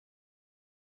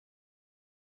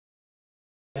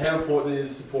How important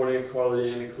is supporting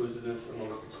equality and inclusiveness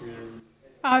amongst the community?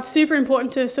 It's super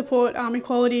important to support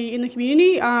equality in the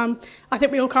community. I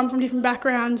think we all come from different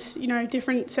backgrounds, you know,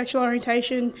 different sexual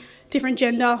orientation, different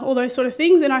gender, all those sort of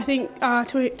things, and I think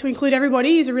to include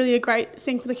everybody is a great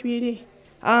thing for the community.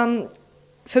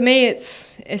 For me,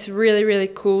 it's really, really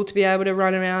cool to be able to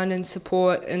run around and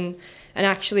support and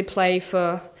actually play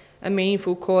for a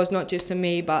meaningful cause, not just to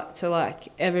me but to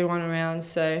like everyone around.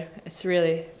 So it's a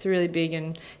really big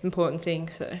and important thing.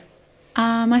 So.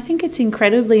 I think it's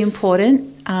incredibly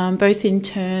important, both in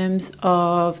terms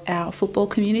of our football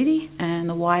community and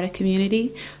the wider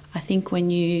community. I think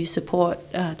when you support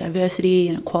diversity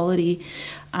and equality,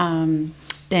 then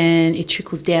it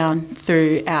trickles down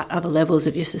throughout other levels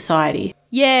of your society.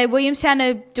 Yeah, Williamstown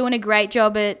are doing a great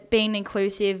job at being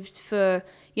inclusive for,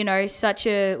 you know, such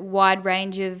a wide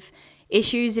range of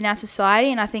issues in our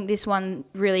society, and I think this one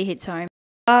really hits home.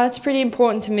 It's pretty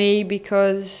important to me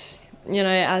because, you know,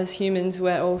 as humans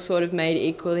we're all sort of made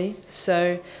equally,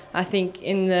 so I think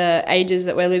in the ages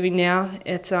that we're living now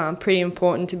it's pretty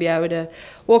important to be able to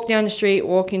walk down the street,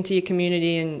 walk into your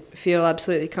community and feel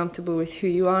absolutely comfortable with who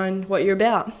you are and what you're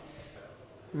about.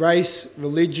 Race,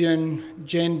 religion,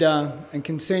 gender and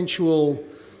consensual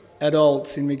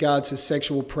adults in regards to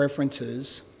sexual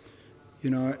preferences, you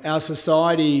know, our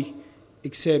society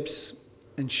accepts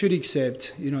and should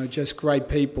accept, you know, just great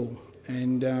people.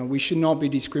 And we should not be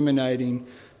discriminating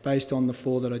based on the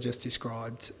four that I just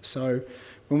described. So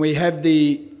when we have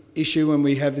the issue and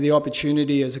we have the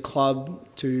opportunity as a club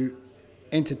to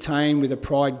entertain with a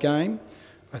pride game,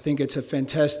 I think it's a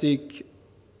fantastic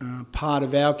part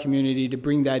of our community to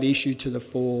bring that issue to the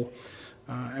fore,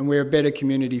 and we're a better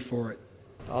community for it.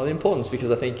 The importance,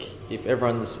 because I think if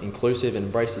everyone's inclusive and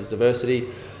embraces diversity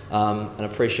and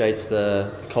appreciates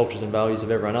the cultures and values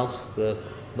of everyone else,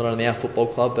 not only our football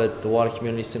club but the wider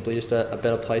community is simply just a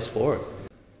better place for it.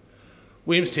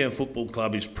 Williamstown Football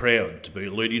Club is proud to be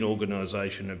a leading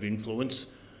organisation of influence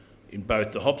in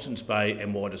both the Hobsons Bay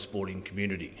and wider sporting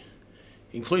community.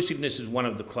 Inclusiveness is one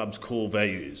of the club's core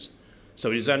values,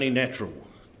 so it is only natural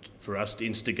for us to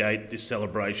instigate this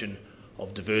celebration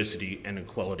of diversity and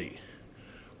equality.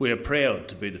 We are proud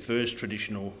to be the first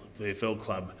traditional VFL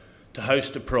club to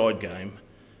host a pride game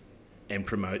and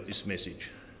promote this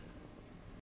message.